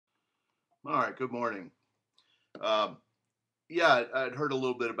All right, good morning. Um, yeah, I'd heard a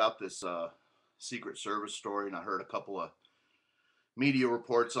little bit about this Secret Service story, and I heard a couple of media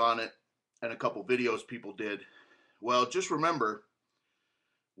reports on it and a couple videos people did. Well, just remember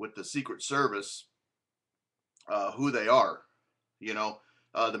with the Secret Service who they are. You know,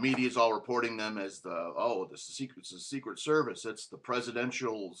 the media is all reporting them as it's the Secret Service. It's the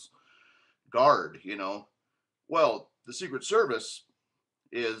presidential's guard. Well, the Secret Service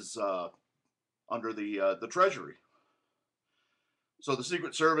is under the Treasury. So the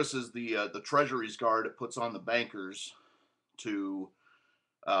Secret Service is the Treasury's guard. It puts on the bankers to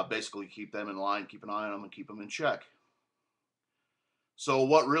basically keep them in line, keep an eye on them, and keep them in check. So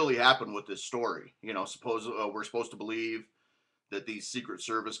what really happened with this story? Suppose we're supposed to believe that these Secret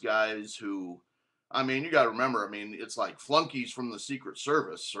Service guys who, I mean, you got to remember, I mean, it's like flunkies from the Secret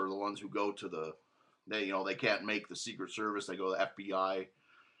Service are the ones who go to they can't make the Secret Service. They go to the FBI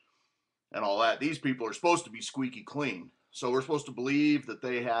and all that. These people are supposed to be squeaky clean. So we're supposed to believe that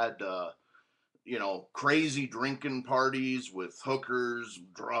they had crazy drinking parties with hookers,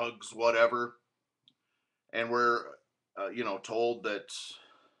 drugs, whatever. And we're, told that,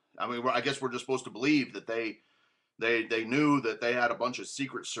 I mean, I guess we're just supposed to believe that they knew that they had a bunch of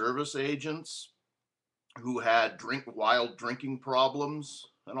Secret Service agents who had wild drinking problems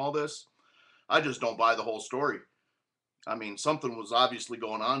and all this. I just don't buy the whole story. I mean, something was obviously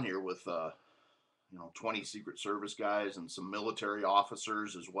going on here with 20 Secret Service guys and some military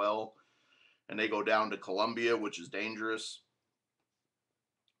officers as well, and they go down to Colombia, which is dangerous.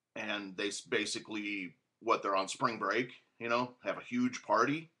 And they basically, they're on spring break, have a huge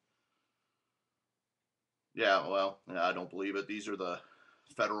party. Yeah, well, yeah, I don't believe it. These are the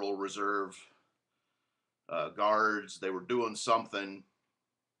Federal Reserve guards. They were doing something.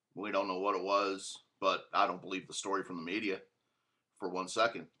 We don't know what it was, but I don't believe the story from the media for 1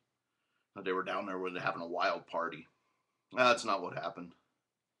 second. They were down there where they're having a wild party. That's not what happened.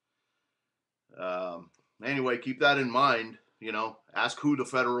 Um, anyway, keep that in mind. Ask who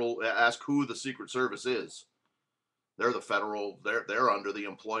the Secret Service is. They're the federal. They're under the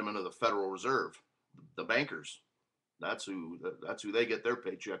employment of the Federal Reserve, the bankers. That's who they get their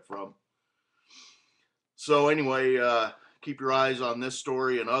paycheck from. So anyway, keep your eyes on this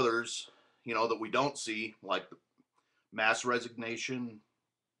story and others. That we don't see, like the mass resignation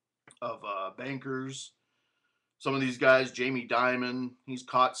of bankers. Some of these guys, Jamie Dimon, he's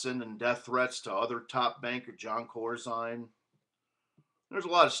caught sending death threats to other top banker John Corzine. There's a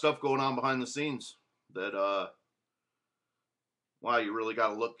lot of stuff going on behind the scenes that wow, you really got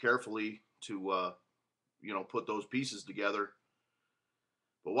to look carefully to put those pieces together.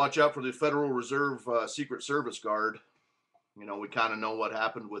 But watch out for the Federal Reserve Secret Service Guard. We kind of know what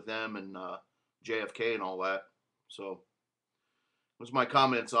happened with them and JFK and all that. So, those are my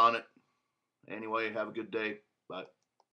comments on it. Anyway, have a good day. Bye.